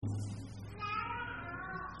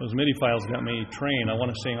Those MIDI files got me trained. I want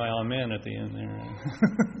to sing amen at the end there.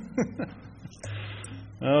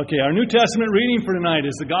 Okay, our New Testament reading for tonight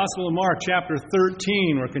is the Gospel of Mark, chapter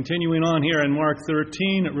 13. We're continuing on here in Mark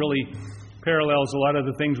 13. It really parallels a lot of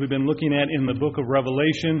the things we've been looking at in the book of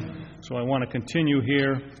Revelation. So I want to continue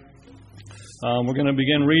here. We're going to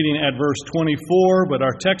begin reading at verse 24, but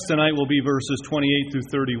our text tonight will be verses 28 through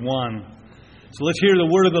 31. So let's hear the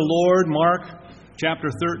word of the Lord, Mark chapter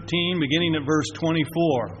 13, beginning at verse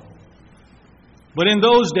 24. But in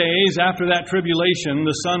those days, after that tribulation,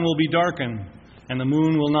 the sun will be darkened, and the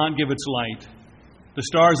moon will not give its light. The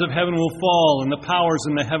stars of heaven will fall, and the powers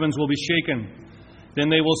in the heavens will be shaken.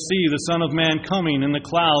 Then they will see the Son of Man coming in the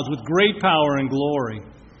clouds with great power and glory.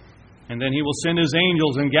 And then he will send his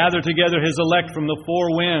angels and gather together his elect from the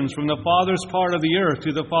four winds, from the farthest part of the earth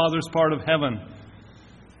to the farthest part of heaven.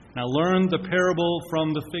 Now learn the parable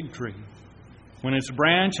from the fig tree. When its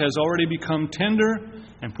branch has already become tender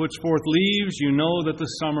and puts forth leaves, you know that the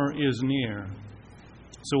summer is near.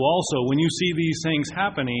 So also, when you see these things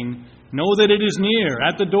happening, know that it is near,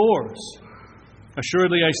 at the doors.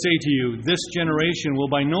 Assuredly, I say to you, this generation will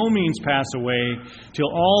by no means pass away till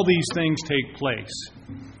all these things take place.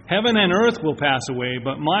 Heaven and earth will pass away,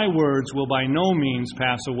 but my words will by no means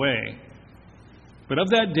pass away. But of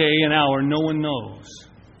that day and hour no one knows,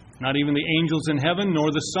 not even the angels in heaven nor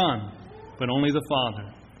the Son, but only the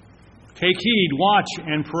Father. Take heed, watch,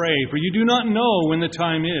 and pray, for you do not know when the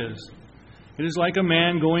time is. It is like a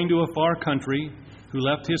man going to a far country, who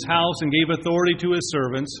left his house and gave authority to his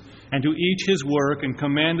servants, and to each his work, and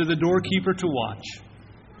commanded the doorkeeper to watch.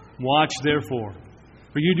 Watch, therefore,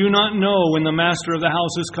 for you do not know when the master of the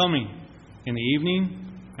house is coming, in the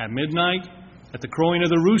evening, at midnight, at the crowing of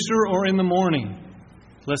the rooster, or in the morning,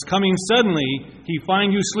 lest coming suddenly he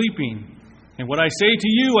find you sleeping. And what I say to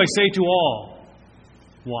you, I say to all,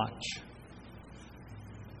 watch.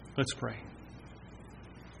 Let's pray.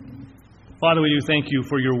 Father, we do thank you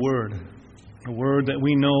for your word, a word that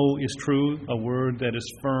we know is true, a word that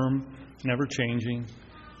is firm, never changing,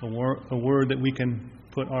 a word that we can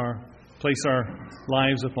place our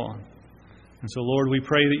lives upon. And so, Lord, we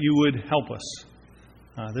pray that you would help us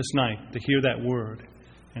this night to hear that word,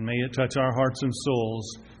 and may it touch our hearts and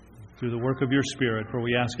souls through the work of your Spirit, for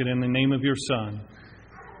we ask it in the name of your Son.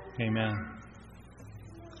 Amen.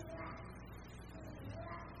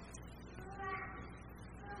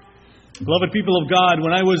 Beloved people of God,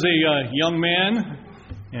 when I was a young man,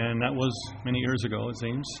 and that was many years ago, it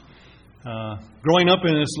seems, growing up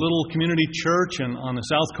in this little community church on the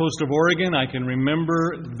south coast of Oregon, I can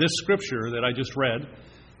remember this scripture that I just read,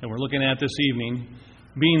 that we're looking at this evening,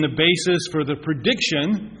 being the basis for the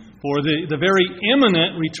prediction for the very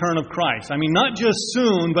imminent return of Christ. I mean, not just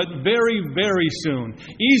soon, but very, very soon.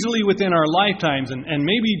 Easily within our lifetimes, and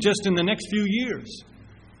maybe just in the next few years.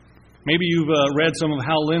 Maybe you've read some of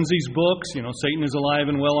Hal Lindsey's books, Satan is Alive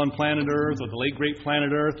and Well on Planet Earth, or The Late Great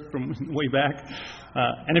Planet Earth from way back.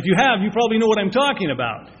 And if you have, you probably know what I'm talking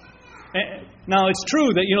about. Now, it's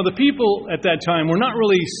true that, the people at that time were not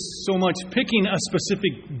really so much picking a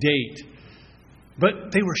specific date,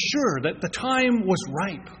 but they were sure that the time was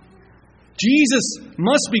ripe. Jesus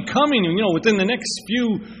must be coming, within the next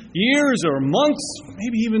few years or months,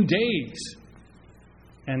 maybe even days.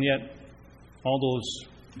 And yet, all those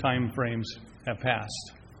time frames have passed.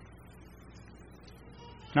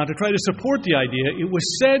 Now, to try to support the idea, it was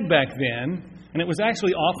said back then, and it was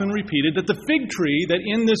actually often repeated, that the fig tree that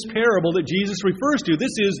in this parable that Jesus refers to,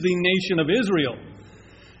 this is the nation of Israel.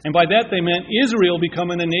 And by that they meant Israel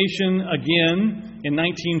becoming a nation again in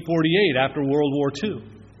 1948 after World War II.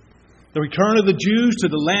 The return of the Jews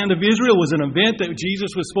to the land of Israel was an event that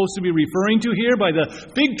Jesus was supposed to be referring to here by the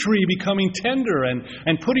fig tree becoming tender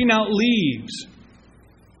and putting out leaves.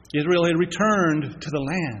 Israel had returned to the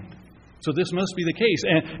land. So this must be the case.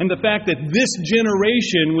 And the fact that this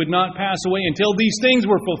generation would not pass away until these things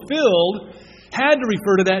were fulfilled had to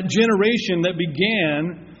refer to that generation that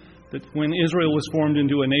began when Israel was formed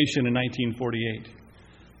into a nation in 1948.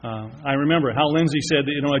 I remember Hal Lindsey said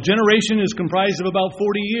that a generation is comprised of about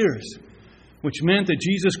 40 years, which meant that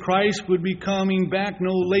Jesus Christ would be coming back no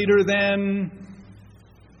later than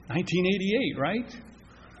 1988, right?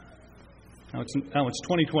 Now it's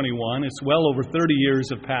 2021. It's well over 30 years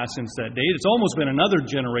have passed since that date. It's almost been another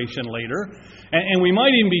generation later. And we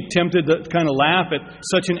might even be tempted to kind of laugh at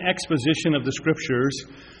such an exposition of the Scriptures.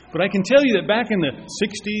 But I can tell you that back in the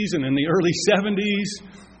 60s and in the early 70s,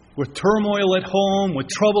 with turmoil at home, with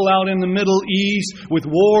trouble out in the Middle East, with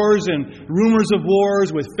wars and rumors of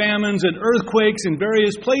wars, with famines and earthquakes in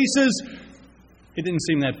various places, it didn't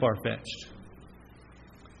seem that far-fetched.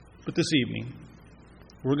 But this evening,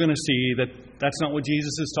 we're going to see that that's not what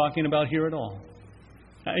Jesus is talking about here at all.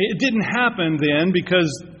 It didn't happen then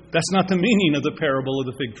because that's not the meaning of the parable of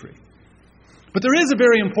the fig tree. But there is a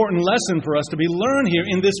very important lesson for us to be learned here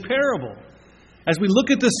in this parable. As we look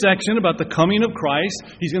at this section about the coming of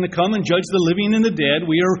Christ, He's going to come and judge the living and the dead,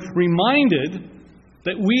 we are reminded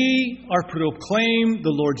that we are to proclaim the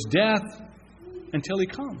Lord's death until He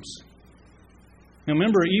comes. Now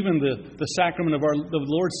remember, even the sacrament of the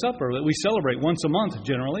Lord's Supper that we celebrate once a month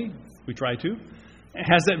generally, we try to,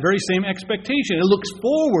 has that very same expectation. It looks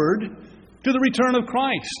forward to the return of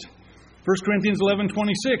Christ. 1 Corinthians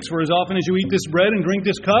 11:26, for as often as you eat this bread and drink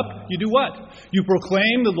this cup, you do what? You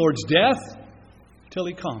proclaim the Lord's death till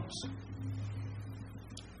He comes.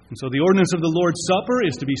 And so the ordinance of the Lord's Supper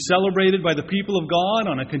is to be celebrated by the people of God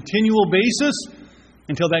on a continual basis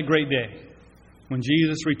until that great day when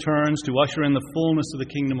Jesus returns to usher in the fullness of the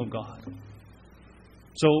kingdom of God.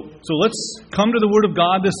 So let's come to the Word of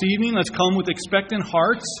God this evening. Let's come with expectant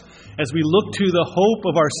hearts as we look to the hope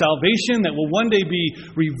of our salvation that will one day be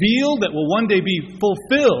revealed, that will one day be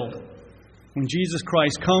fulfilled when Jesus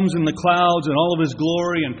Christ comes in the clouds in all of His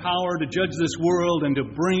glory and power to judge this world and to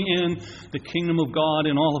bring in the kingdom of God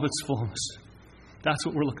in all of its fullness. That's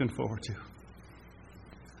what we're looking forward to.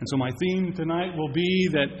 And so my theme tonight will be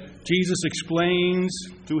that Jesus explains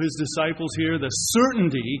to His disciples here the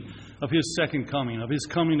certainty of His second coming, of His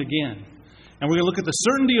coming again. And we're going to look at the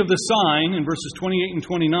certainty of the sign in verses 28 and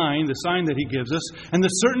 29, the sign that He gives us, and the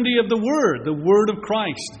certainty of the Word of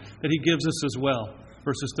Christ that He gives us as well,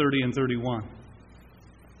 verses 30 and 31.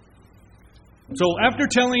 So after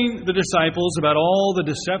telling the disciples about all the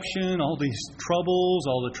deception, all these troubles,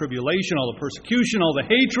 all the tribulation, all the persecution, all the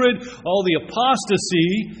hatred, all the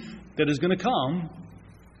apostasy that is going to come,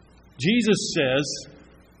 Jesus says,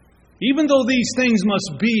 even though these things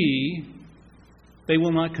must be, they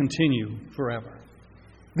will not continue forever.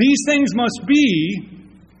 These things must be,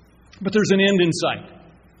 but there's an end in sight.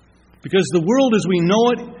 Because the world as we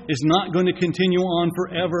know it is not going to continue on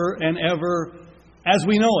forever and ever as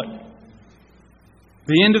we know it.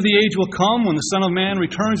 The end of the age will come when the Son of Man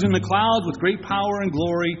returns in the clouds with great power and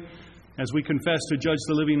glory as we confess to judge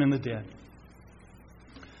the living and the dead.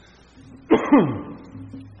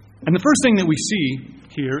 And the first thing that we see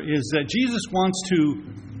here is that Jesus wants to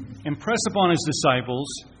impress upon His disciples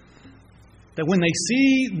that when they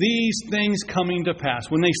see these things coming to pass,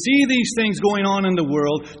 when they see these things going on in the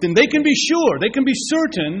world, then they can be sure, they can be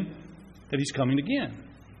certain that He's coming again.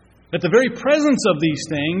 That the very presence of these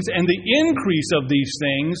things and the increase of these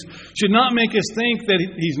things should not make us think that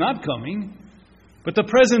He's not coming, but the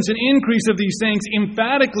presence and increase of these things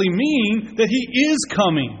emphatically mean that He is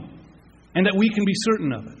coming and that we can be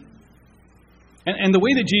certain of it. And the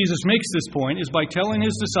way that Jesus makes this point is by telling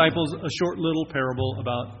His disciples a short little parable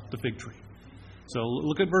about the fig tree. So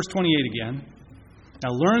look at verse 28 again.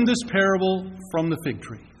 Now learn this parable from the fig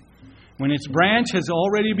tree. When its branch has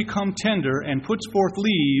already become tender and puts forth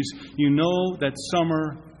leaves, you know that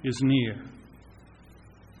summer is near.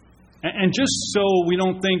 And just so we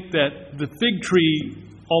don't think that the fig tree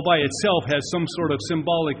all by itself has some sort of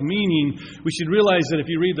symbolic meaning, we should realize that if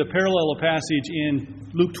you read the parallel passage in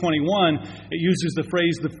Luke 21, it uses the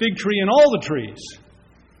phrase, the fig tree and all the trees.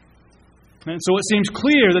 And so it seems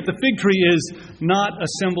clear that the fig tree is not a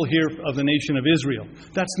symbol here of the nation of Israel.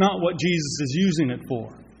 That's not what Jesus is using it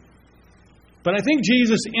for. But I think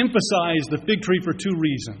Jesus emphasized the fig tree for two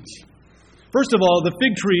reasons. First of all, the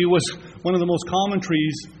fig tree was one of the most common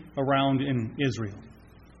trees around in Israel.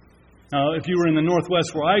 Now, if you were in the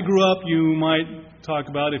Northwest where I grew up, you might talk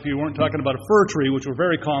about, if you weren't talking about a fir tree, which were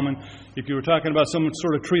very common, if you were talking about some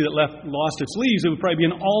sort of tree that lost its leaves, it would probably be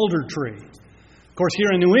an alder tree. Of course,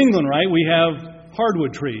 here in New England, right, we have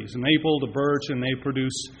hardwood trees, the maple, the birch, and they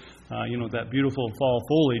produce, that beautiful fall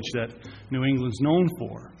foliage that New England's known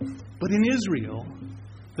for. But in Israel,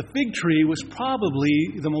 the fig tree was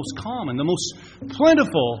probably the most common, the most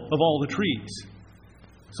plentiful of all the trees.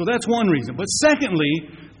 So that's one reason. But secondly,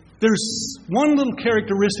 there's one little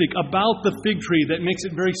characteristic about the fig tree that makes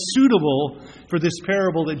it very suitable for this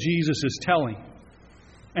parable that Jesus is telling.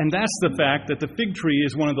 And that's the fact that the fig tree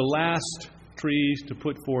is one of the last trees to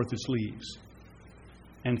put forth its leaves.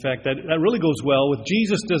 In fact, that really goes well with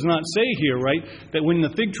Jesus does not say here, right, that when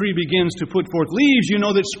the fig tree begins to put forth leaves, you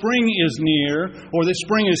know that spring is near or that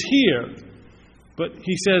spring is here. But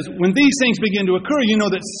He says, when these things begin to occur, you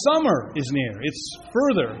know that summer is near. It's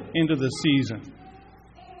further into the season.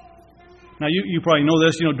 Now, you probably know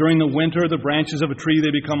this, during the winter, the branches of a tree, they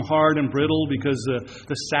become hard and brittle because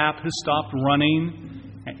the sap has stopped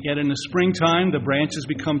running. yet in the springtime, the branches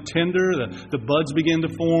become tender, the buds begin to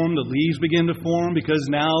form, the leaves begin to form, because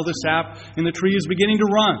now the sap in the tree is beginning to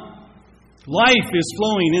run. Life is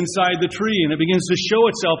flowing inside the tree, and it begins to show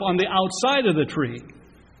itself on the outside of the tree.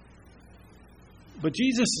 But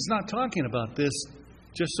Jesus is not talking about this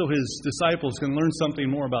just so His disciples can learn something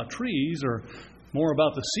more about trees or more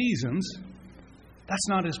about the seasons. That's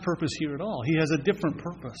not His purpose here at all. He has a different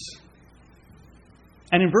purpose.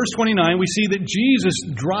 And in verse 29, we see that Jesus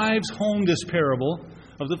drives home this parable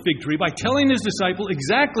of the fig tree by telling His disciple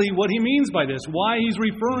exactly what He means by this, why He's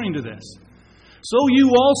referring to this. So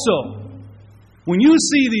you also, when you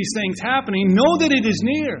see these things happening, know that it is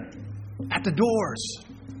near, at the doors.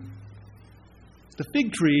 The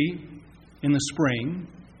fig tree in the spring,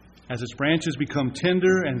 as its branches become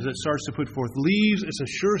tender and as it starts to put forth leaves, it's a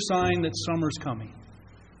sure sign that summer's coming.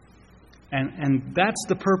 And that's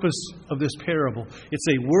the purpose of this parable. It's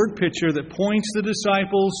a word picture that points the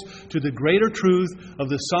disciples to the greater truth of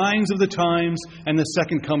the signs of the times and the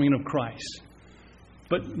second coming of Christ.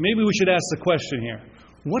 But maybe we should ask the question here.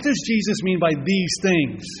 What does Jesus mean by these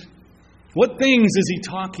things? What things is He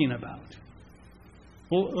talking about?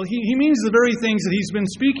 Well, he means the very things that He's been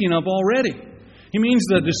speaking of already. He means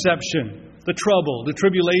the deception, the trouble, the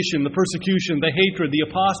tribulation, the persecution, the hatred, the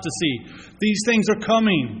apostasy. These things are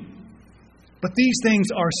coming. But these things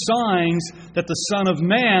are signs that the Son of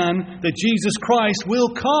Man, that Jesus Christ, will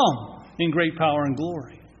come in great power and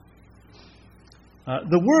glory.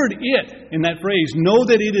 The word "it" in that phrase, know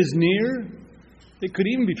that it is near, it could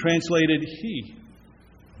even be translated He.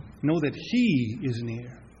 Know that He is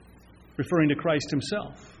near, referring to Christ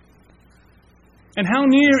Himself. And how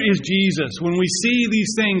near is Jesus when we see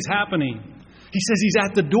these things happening? He says He's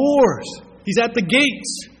at the doors. He's at the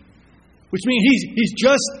gates. Which means He's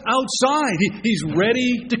just outside. He's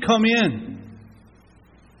ready to come in.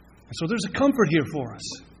 And so there's a comfort here for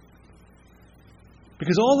us.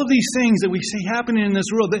 Because all of these things that we see happening in this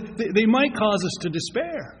world, they might cause us to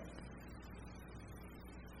despair.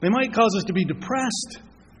 They might cause us to be depressed.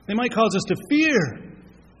 They might cause us to fear.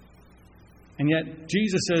 And yet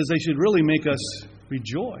Jesus says they should really make us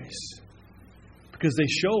rejoice. Because they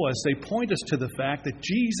show us, they point us to the fact that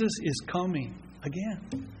Jesus is coming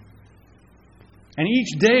again. And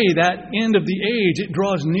each day, that end of the age, it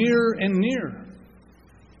draws nearer and nearer.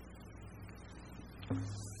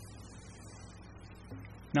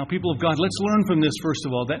 Now, people of God, let's learn from this, first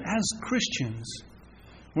of all, that as Christians,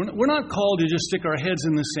 we're not called to just stick our heads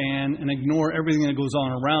in the sand and ignore everything that goes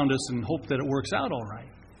on around us and hope that it works out all right.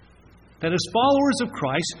 That as followers of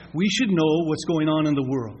Christ, we should know what's going on in the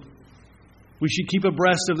world. We should keep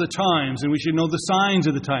abreast of the times, and we should know the signs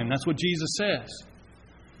of the time. That's what Jesus says.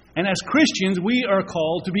 And as Christians, we are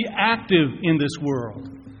called to be active in this world.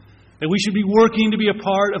 That we should be working to be a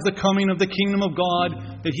part of the coming of the kingdom of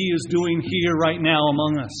God that He is doing here right now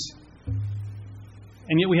among us.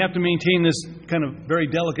 And yet we have to maintain this kind of very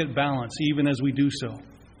delicate balance even as we do so.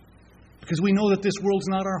 Because we know that this world's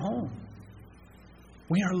not our home.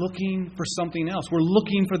 We are looking for something else. We're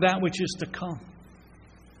looking for that which is to come.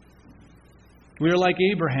 We are like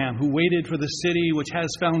Abraham, who waited for the city which has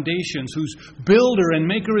foundations, whose builder and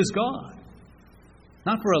maker is God.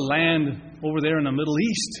 Not for a land over there in the Middle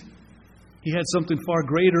East. He had something far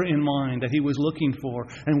greater in mind that He was looking for.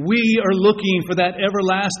 And we are looking for that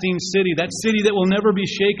everlasting city, that city that will never be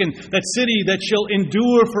shaken, that city that shall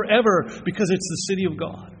endure forever, because it's the city of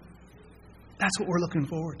God. That's what we're looking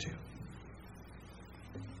forward to.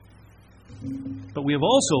 But we have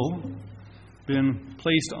also been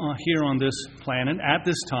placed here on this planet at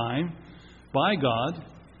this time by God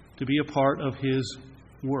to be a part of His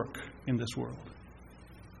work in this world.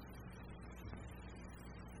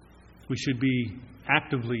 We should be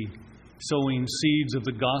actively sowing seeds of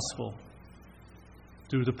the gospel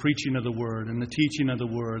through the preaching of the Word and the teaching of the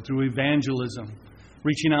Word, through evangelism,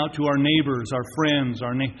 reaching out to our neighbors, our friends,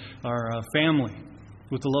 our family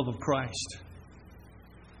with the love of Christ.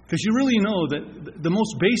 Because you really know that the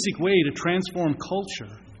most basic way to transform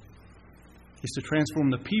culture is to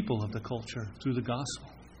transform the people of the culture through the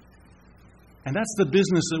gospel. And that's the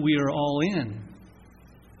business that we are all in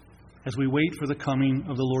as we wait for the coming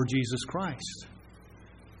of the Lord Jesus Christ.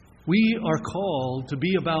 We are called to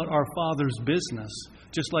be about our Father's business,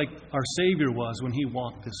 just like our Savior was when He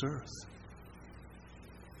walked this earth.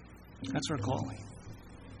 That's our calling.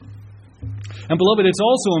 And beloved, it's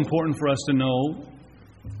also important for us to know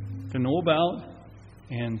about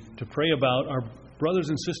and to pray about our brothers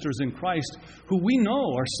and sisters in Christ who we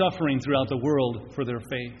know are suffering throughout the world for their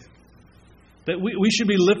faith. That we should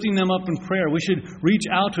be lifting them up in prayer. We should reach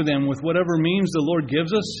out to them with whatever means the Lord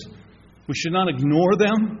gives us. We should not ignore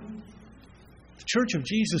them. The Church of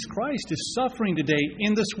Jesus Christ is suffering today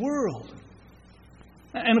in this world.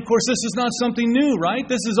 And of course, this is not something new, right?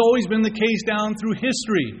 This has always been the case down through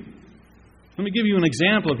history. Let me give you an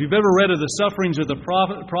example. If you've ever read of the sufferings of the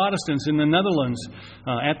Protestants in the Netherlands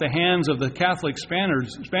at the hands of the Catholic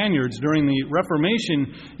Spaniards during the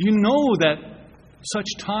Reformation, you know that such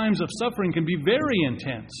times of suffering can be very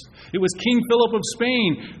intense. It was King Philip of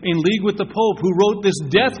Spain, in league with the Pope, who wrote this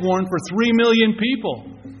death warrant for 3 million people.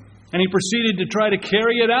 And he proceeded to try to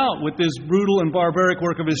carry it out with this brutal and barbaric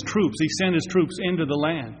work of his troops. He sent his troops into the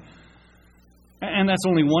land. And that's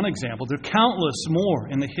only one example. There are countless more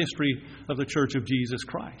in the history of the Church of Jesus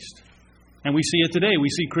Christ. And we see it today. We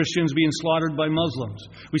see Christians being slaughtered by Muslims.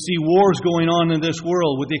 We see wars going on in this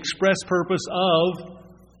world with the express purpose of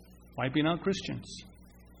wiping out Christians.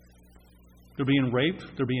 They're being raped,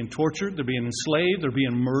 they're being tortured, they're being enslaved, they're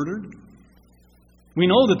being murdered. We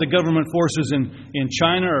know that the government forces in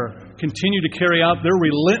China continue to carry out their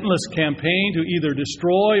relentless campaign to either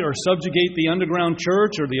destroy or subjugate the underground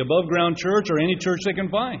church or the above-ground church or any church they can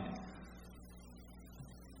find.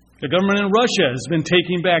 The government in Russia has been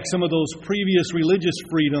taking back some of those previous religious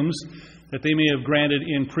freedoms that they may have granted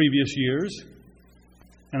in previous years.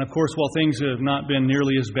 And of course, while things have not been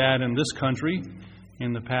nearly as bad in this country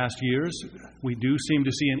in the past years, we do seem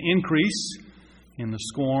to see an increase in the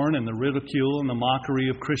scorn and the ridicule and the mockery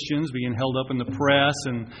of Christians being held up in the press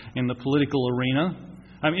and in the political arena.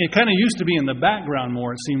 I mean, it kind of used to be in the background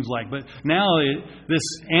more, it seems like. But now this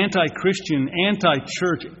anti-Christian,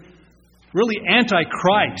 anti-church, really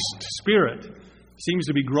anti-Christ spirit seems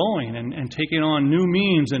to be growing and taking on new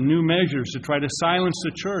means and new measures to try to silence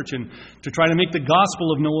the church and to try to make the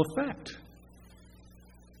gospel of no effect.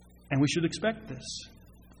 And we should expect this.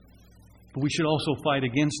 But we should also fight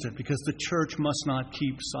against it because the church must not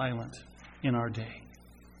keep silent in our day.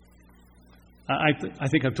 I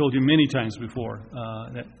think I've told you many times before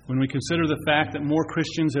that when we consider the fact that more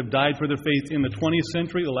Christians have died for their faith in the 20th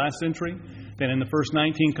century, the last century, than in the first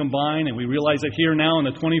 19 combined, and we realize that here now in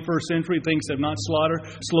the 21st century, things have not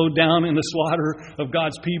slowed down in the slaughter of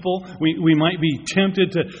God's people, we might be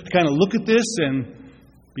tempted to kind of look at this and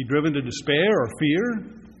be driven to despair or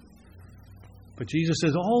fear. But Jesus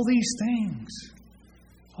says all these things,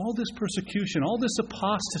 all this persecution, all this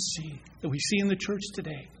apostasy that we see in the church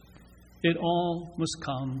today, it all must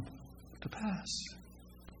come to pass.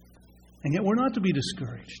 And yet we're not to be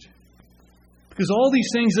discouraged. Because all these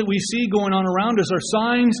things that we see going on around us are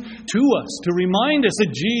signs to us, to remind us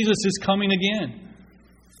that Jesus is coming again.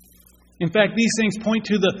 In fact, these things point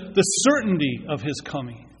to the certainty of His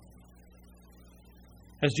coming.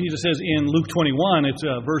 As Jesus says in Luke 21, it's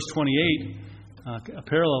verse 28, a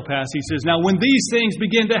parallel passage. He says, "Now when these things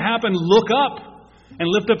begin to happen, look up and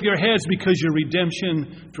lift up your heads because your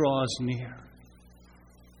redemption draws near."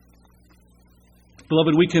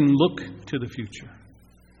 Beloved, we can look to the future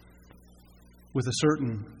with a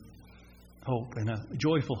certain hope and a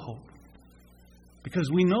joyful hope because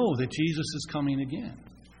we know that Jesus is coming again.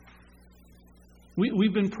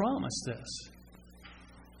 We've been promised this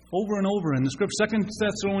over and over in the Scripture. 2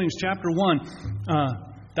 Thessalonians chapter 1,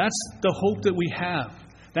 that's the hope that we have.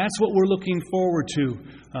 That's what we're looking forward to.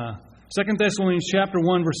 2 Thessalonians chapter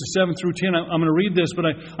 1, verses 7 through 10. I'm going to read this, but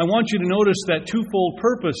I want you to notice that twofold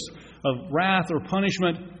purpose of wrath or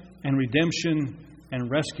punishment and redemption and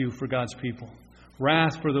rescue for God's people.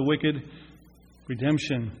 Wrath for the wicked,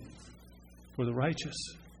 redemption for the righteous.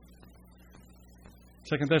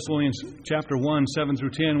 2 Thessalonians chapter 1, 7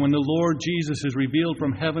 through 10. When the Lord Jesus is revealed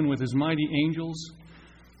from heaven with His mighty angels,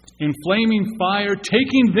 in flaming fire,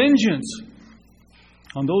 taking vengeance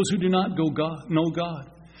on those who do not know God,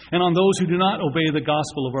 and on those who do not obey the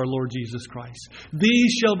gospel of our Lord Jesus Christ.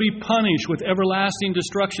 These shall be punished with everlasting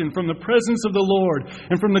destruction from the presence of the Lord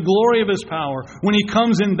and from the glory of His power when He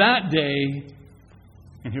comes in that day,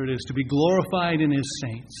 and here it is, to be glorified in His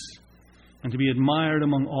saints and to be admired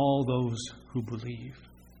among all those who believe.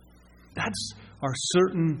 That's our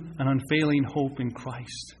certain and unfailing hope in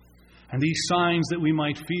Christ. And these signs that we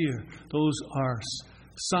might fear, those are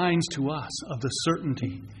signs to us of the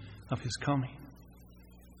certainty of His coming.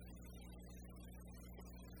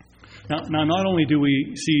 Now, not only do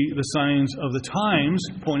we see the signs of the times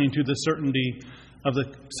pointing to the certainty of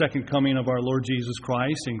the second coming of our Lord Jesus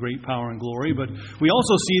Christ in great power and glory, but we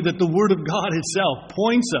also see that the Word of God itself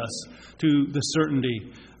points us to the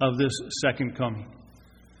certainty of this second coming.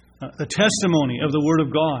 The testimony of the Word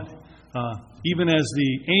of God, even as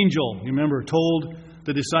the angel, remember, told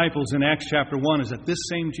the disciples in Acts chapter 1, is that this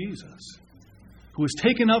same Jesus, who was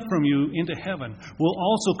taken up from you into heaven, will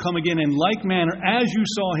also come again in like manner as you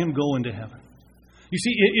saw Him go into heaven. You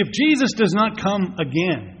see, if Jesus does not come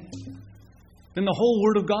again, then the whole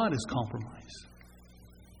Word of God is compromised.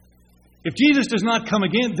 If Jesus does not come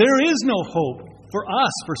again, there is no hope for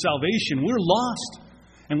us for salvation. We're lost,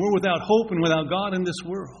 and we're without hope and without God in this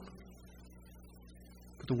world.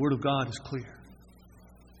 But the Word of God is clear.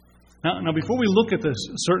 Now, before we look at the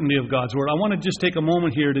certainty of God's Word, I want to just take a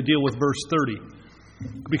moment here to deal with verse 30.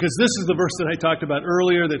 Because this is the verse that I talked about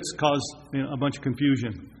earlier that's caused a bunch of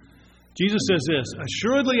confusion. Jesus says this,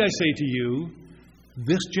 "Assuredly I say to you,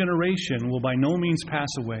 this generation will by no means pass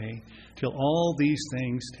away till all these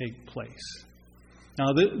things take place."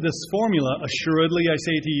 Now, this formula, "assuredly I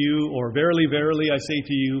say to you," or "verily, verily I say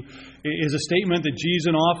to you," is a statement that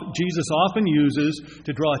Jesus often uses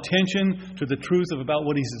to draw attention to the truth about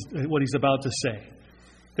what he's about to say.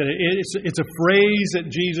 That it's a phrase that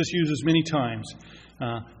Jesus uses many times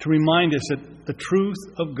to remind us that the truth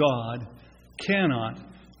of God cannot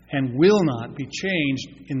and will not be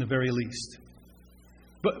changed in the very least.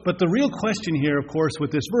 But the real question here, of course,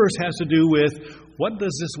 with this verse has to do with, what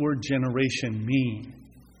does this word generation mean?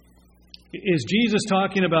 Is Jesus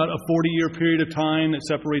talking about a 40-year period of time that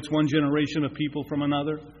separates one generation of people from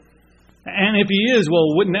another? And if he is,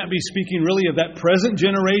 well, wouldn't that be speaking really of that present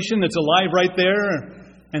generation that's alive right there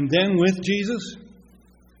and then with Jesus?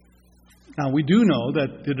 Now, we do know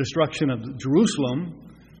that the destruction of Jerusalem,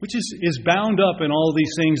 which is bound up in all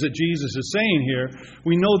these things that Jesus is saying here,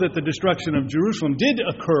 we know that the destruction of Jerusalem did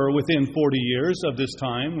occur within 40 years of this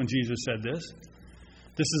time when Jesus said this.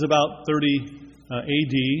 This is about 30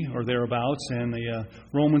 AD or thereabouts, and the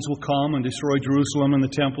Romans will come and destroy Jerusalem and the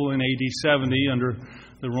temple in AD 70 under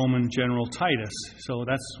the Roman general Titus. So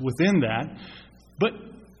that's within that. But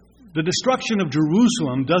the destruction of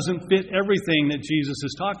Jerusalem doesn't fit everything that Jesus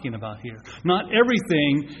is talking about here. Not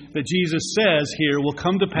everything that Jesus says here will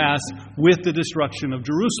come to pass with the destruction of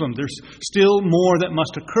Jerusalem. There's still more that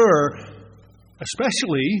must occur,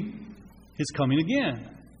 especially His coming again.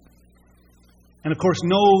 And of course,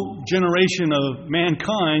 no generation of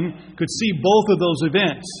mankind could see both of those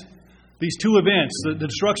events. These two events, the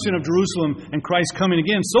destruction of Jerusalem and Christ coming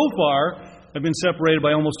again, so far have been separated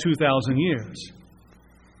by almost 2,000 years.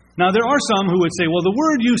 Now, there are some who would say, well, the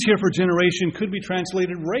word used here for generation could be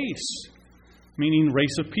translated race, meaning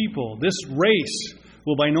race of people. This race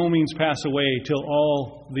will by no means pass away till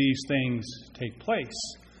all these things take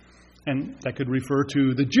place. And that could refer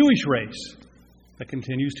to the Jewish race that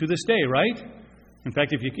continues to this day, right? In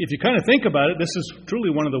fact, if you kind of think about it, this is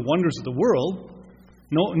truly one of the wonders of the world.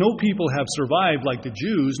 No people have survived like the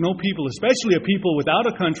Jews. No people, especially a people without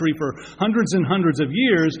a country for hundreds and hundreds of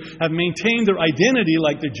years, have maintained their identity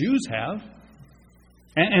like the Jews have.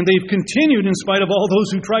 And they've continued in spite of all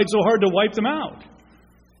those who tried so hard to wipe them out.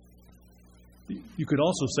 You could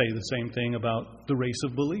also say the same thing about the race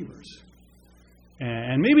of believers.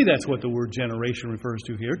 And maybe that's what the word generation refers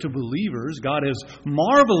to here, to believers. God has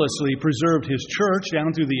marvelously preserved His church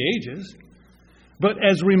down through the ages. But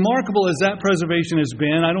as remarkable as that preservation has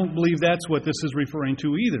been, I don't believe that's what this is referring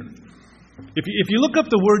to either. If you look up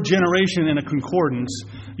the word generation in a concordance,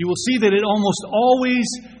 you will see that it almost always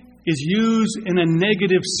is used in a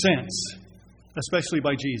negative sense, especially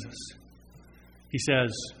by Jesus. He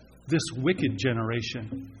says, this wicked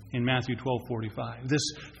generation in Matthew 12:45. This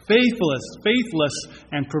faithless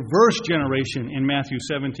and perverse generation in Matthew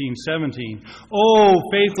 17:17. Oh,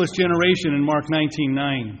 faithless generation in Mark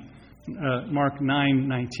 19:9. Mark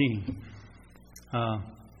 9:19.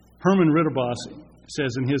 Herman Ritterboss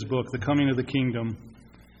says in his book, The Coming of the Kingdom,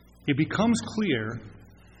 it becomes clear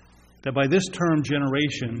that by this term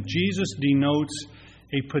generation, Jesus denotes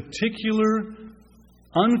a particular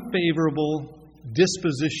unfavorable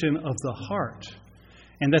disposition of the heart,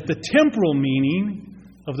 and that the temporal meaning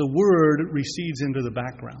of the word recedes into the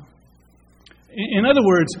background. In other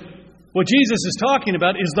words, what Jesus is talking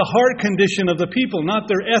about is the heart condition of the people, not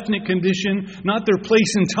their ethnic condition, not their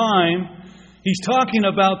place in time. He's talking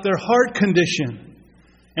about their heart condition.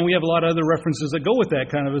 And we have a lot of other references that go with that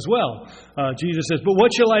kind of as well. Jesus says, but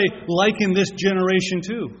what shall I liken this generation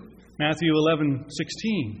to? Matthew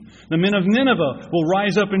 11:16. The men of Nineveh will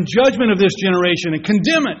rise up in judgment of this generation and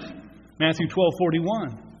condemn it. Matthew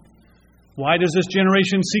 12:41. Why does this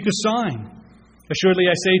generation seek a sign? Assuredly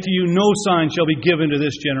I say to you, no sign shall be given to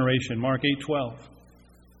this generation. Mark 8:12.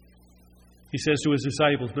 He says to His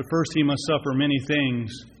disciples, but first He must suffer many things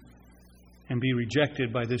and be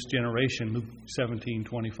rejected by this generation. Luke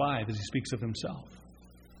 17:25, as He speaks of Himself.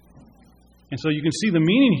 And so you can see the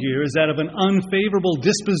meaning here is that of an unfavorable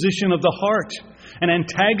disposition of the heart, an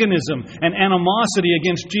antagonism, an animosity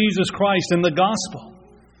against Jesus Christ and the gospel.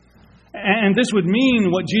 And this would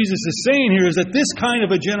mean what Jesus is saying here is that this kind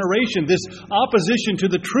of a generation, this opposition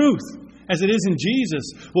to the truth as it is in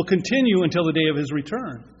Jesus, will continue until the day of His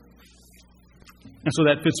return. And so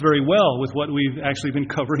that fits very well with what we've actually been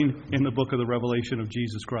covering in the book of the Revelation of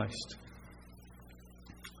Jesus Christ.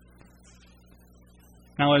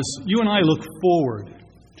 Now, as you and I look forward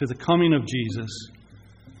to the coming of Jesus,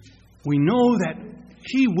 we know that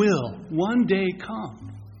He will one day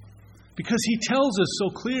come, because He tells us so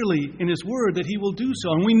clearly in His Word that He will do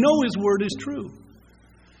so, and we know His Word is true.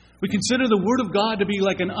 We consider the Word of God to be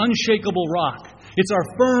like an unshakable rock. It's our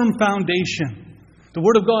firm foundation. The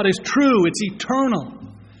Word of God is true. It's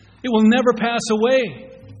eternal. It will never pass away.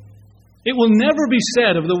 It will never be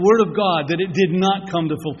said of the Word of God that it did not come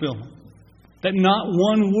to fulfillment. That not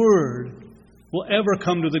one word will ever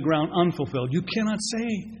come to the ground unfulfilled. You cannot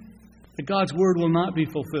say that God's Word will not be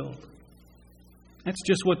fulfilled. That's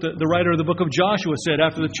just what the writer of the book of Joshua said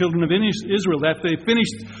after the children of Israel, after they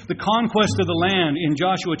finished the conquest of the land in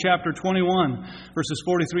Joshua chapter 21, verses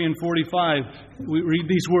 43 and 45. We read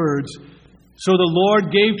these words. So the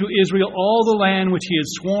Lord gave to Israel all the land which He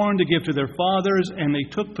had sworn to give to their fathers, and they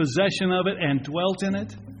took possession of it and dwelt in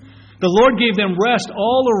it. The Lord gave them rest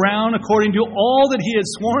all around according to all that He had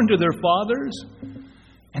sworn to their fathers,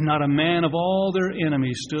 and not a man of all their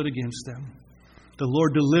enemies stood against them. The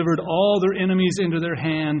Lord delivered all their enemies into their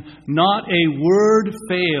hand. Not a word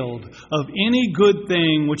failed of any good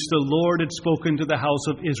thing which the Lord had spoken to the house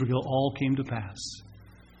of Israel. All came to pass.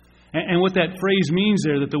 And what that phrase means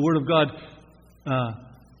there, that the Word of God,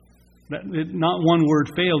 not one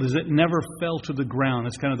word failed, is it never fell to the ground.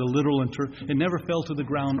 That's kind of the literal it never fell to the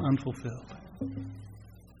ground unfulfilled.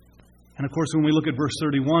 And of course, when we look at verse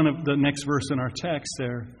 31 of the next verse in our text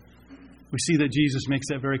there, we see that Jesus makes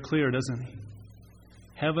that very clear, doesn't He?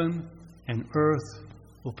 Heaven and earth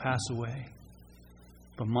will pass away,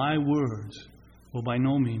 but my words will by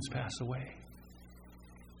no means pass away.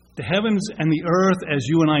 The heavens and the earth, as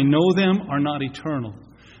you and I know them, are not eternal.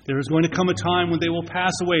 There is going to come a time when they will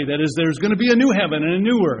pass away. That is, there's going to be a new heaven and a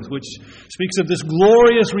new earth, which speaks of this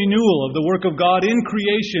glorious renewal of the work of God in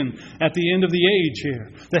creation at the end of the age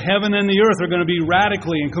here. The heaven and the earth are going to be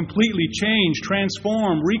radically and completely changed,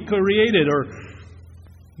 transformed, recreated, or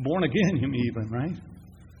born again even, right?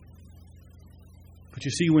 But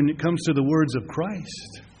you see, when it comes to the words of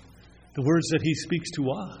Christ, the words that He speaks to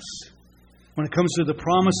us, when it comes to the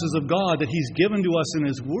promises of God that He's given to us in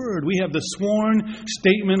His Word, we have the sworn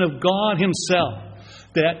statement of God Himself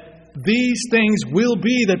that these things will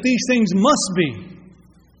be, that these things must be.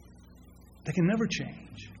 They can never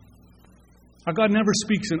change. Our God never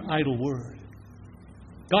speaks an idle word.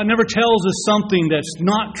 God never tells us something that's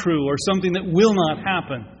not true or something that will not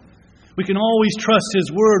happen. We can always trust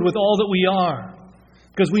His Word with all that we are,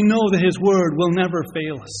 because we know that His Word will never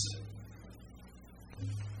fail us.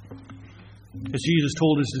 As Jesus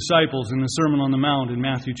told His disciples in the Sermon on the Mount in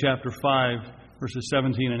Matthew chapter 5, verses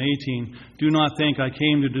 17 and 18, "Do not think I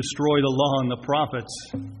came to destroy the law and the prophets.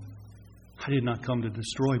 I did not come to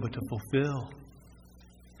destroy, but to fulfill.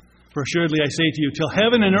 For assuredly I say to you, till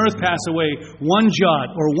heaven and earth pass away, one jot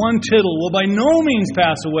or one tittle will by no means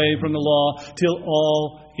pass away from the law till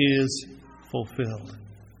all is fulfilled."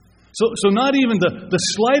 So not even the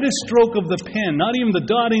slightest stroke of the pen, not even the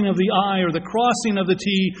dotting of the I or the crossing of the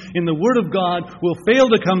T in the Word of God will fail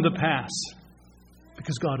to come to pass,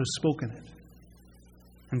 because God has spoken it.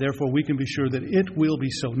 And therefore we can be sure that it will be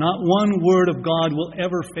so. Not one word of God will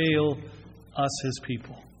ever fail us, His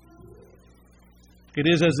people. It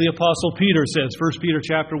is as the Apostle Peter says, 1 Peter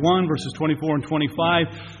chapter 1, verses 24 and 25,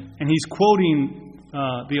 and he's quoting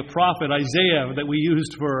the prophet Isaiah that we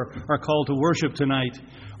used for our call to worship tonight.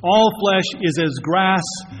 "All flesh is as grass,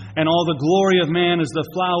 and all the glory of man is the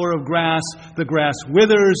flower of grass. The grass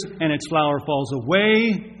withers, and its flower falls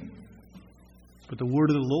away. But the word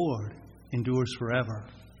of the Lord endures forever."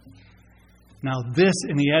 Now this,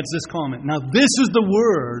 and he adds this comment, "Now this is the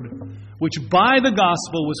word which by the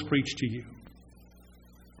gospel was preached to you."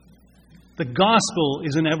 The gospel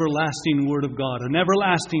is an everlasting word of God, an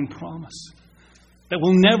everlasting promise that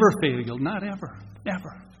will never fail, not ever,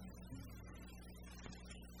 never.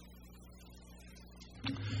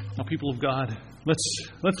 Now, people of God,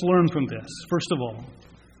 let's learn from this. First of all,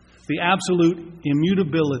 the absolute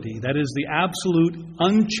immutability, that is, the absolute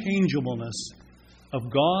unchangeableness of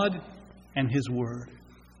God and His Word.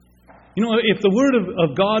 You know, if the Word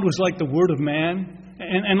of God was like the Word of man,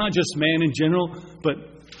 and not just man in general, but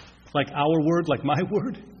like our word, like my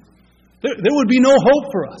word, there would be no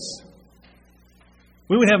hope for us.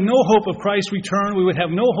 We would have no hope of Christ's return. We would have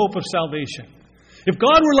no hope of salvation. If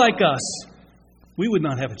God were like us, we would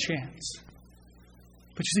not have a chance.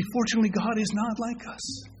 But you see, fortunately, God is not like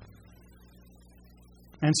us.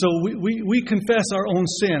 And so we confess our own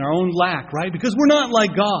sin, our own lack, right? Because we're not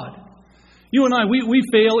like God. You and I, we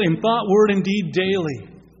fail in thought, word, and deed daily.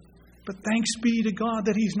 But thanks be to God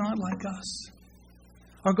that He's not like us.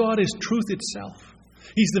 Our God is truth itself.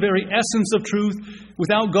 He's the very essence of truth.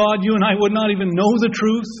 Without God, you and I would not even know the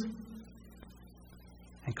truth.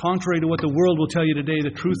 And contrary to what the world will tell you today,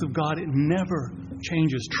 the truth of God, it never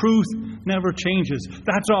changes. Truth never changes.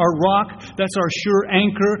 That's our rock. That's our sure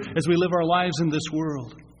anchor as we live our lives in this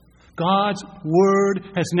world. God's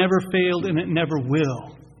Word has never failed and it never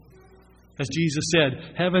will. As Jesus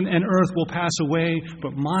said, heaven and earth will pass away,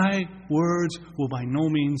 but my words will by no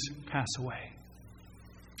means pass away.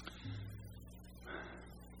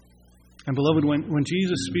 And beloved, when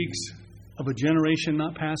Jesus speaks of a generation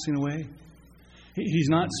not passing away, He's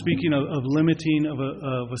not speaking of limiting of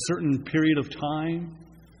a certain period of time.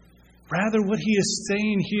 Rather, what He is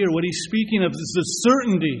saying here, what He's speaking of is the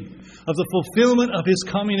certainty of the fulfillment of His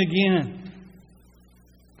coming again.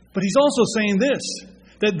 But He's also saying this,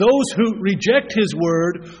 that those who reject His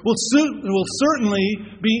word will certainly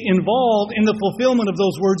be involved in the fulfillment of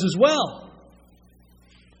those words as well.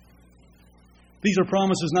 These are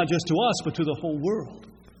promises not just to us, but to the whole world.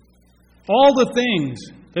 All the things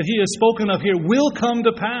that He has spoken of here will come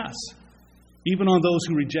to pass, even on those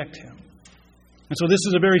who reject Him. And so this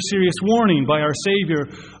is a very serious warning by our Savior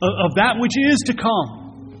of that which is to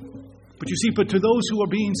come. But you see, but to those who are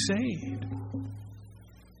being saved,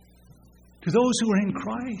 to those who are in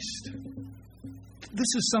Christ,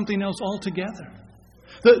 this is something else altogether.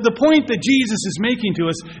 The point that Jesus is making to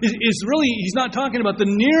us is really, He's not talking about the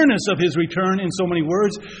nearness of His return in so many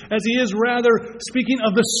words, as He is rather speaking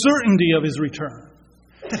of the certainty of His return.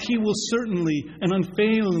 That He will certainly and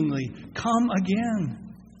unfailingly come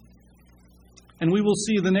again. And we will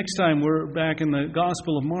see the next time we're back in the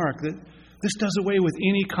Gospel of Mark that this does away with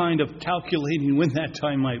any kind of calculating when that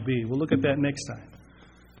time might be. We'll look at that next time.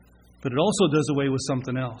 But it also does away with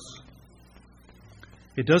something else.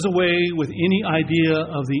 It does away with any idea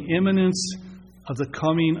of the imminence of the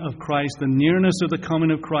coming of Christ, the nearness of the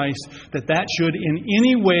coming of Christ, that should in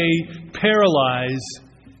any way paralyze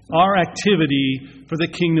our activity for the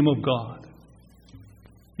kingdom of God.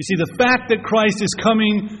 You see, the fact that Christ is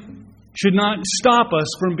coming should not stop us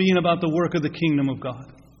from being about the work of the kingdom of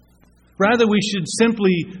God. Rather, we should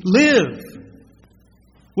simply live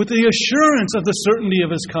with the assurance of the certainty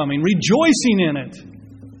of His coming, rejoicing in it.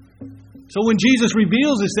 So when Jesus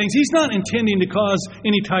reveals His things, He's not intending to cause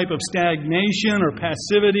any type of stagnation or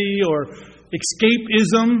passivity or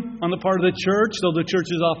escapism on the part of the church, though the church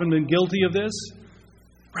has often been guilty of this.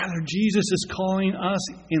 Rather, Jesus is calling us,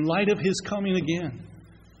 in light of His coming again,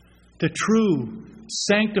 to true,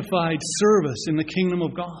 sanctified service in the kingdom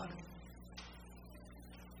of God.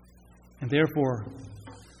 And therefore,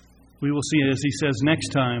 we will see, as He says next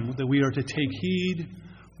time, that we are to take heed,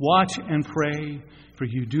 watch and pray, for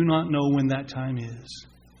you do not know when that time is.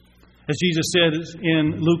 As Jesus said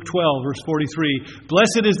in Luke 12, verse 43,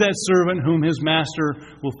 blessed is that servant whom his master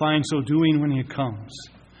will find so doing when he comes.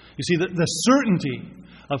 You see, the certainty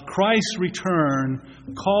of Christ's return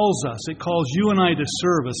calls us, it calls you and I to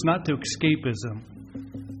service, not to escapism.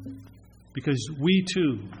 Because we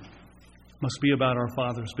too must be about our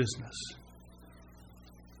Father's business.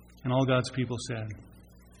 And all God's people said,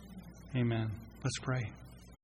 amen. Let's pray.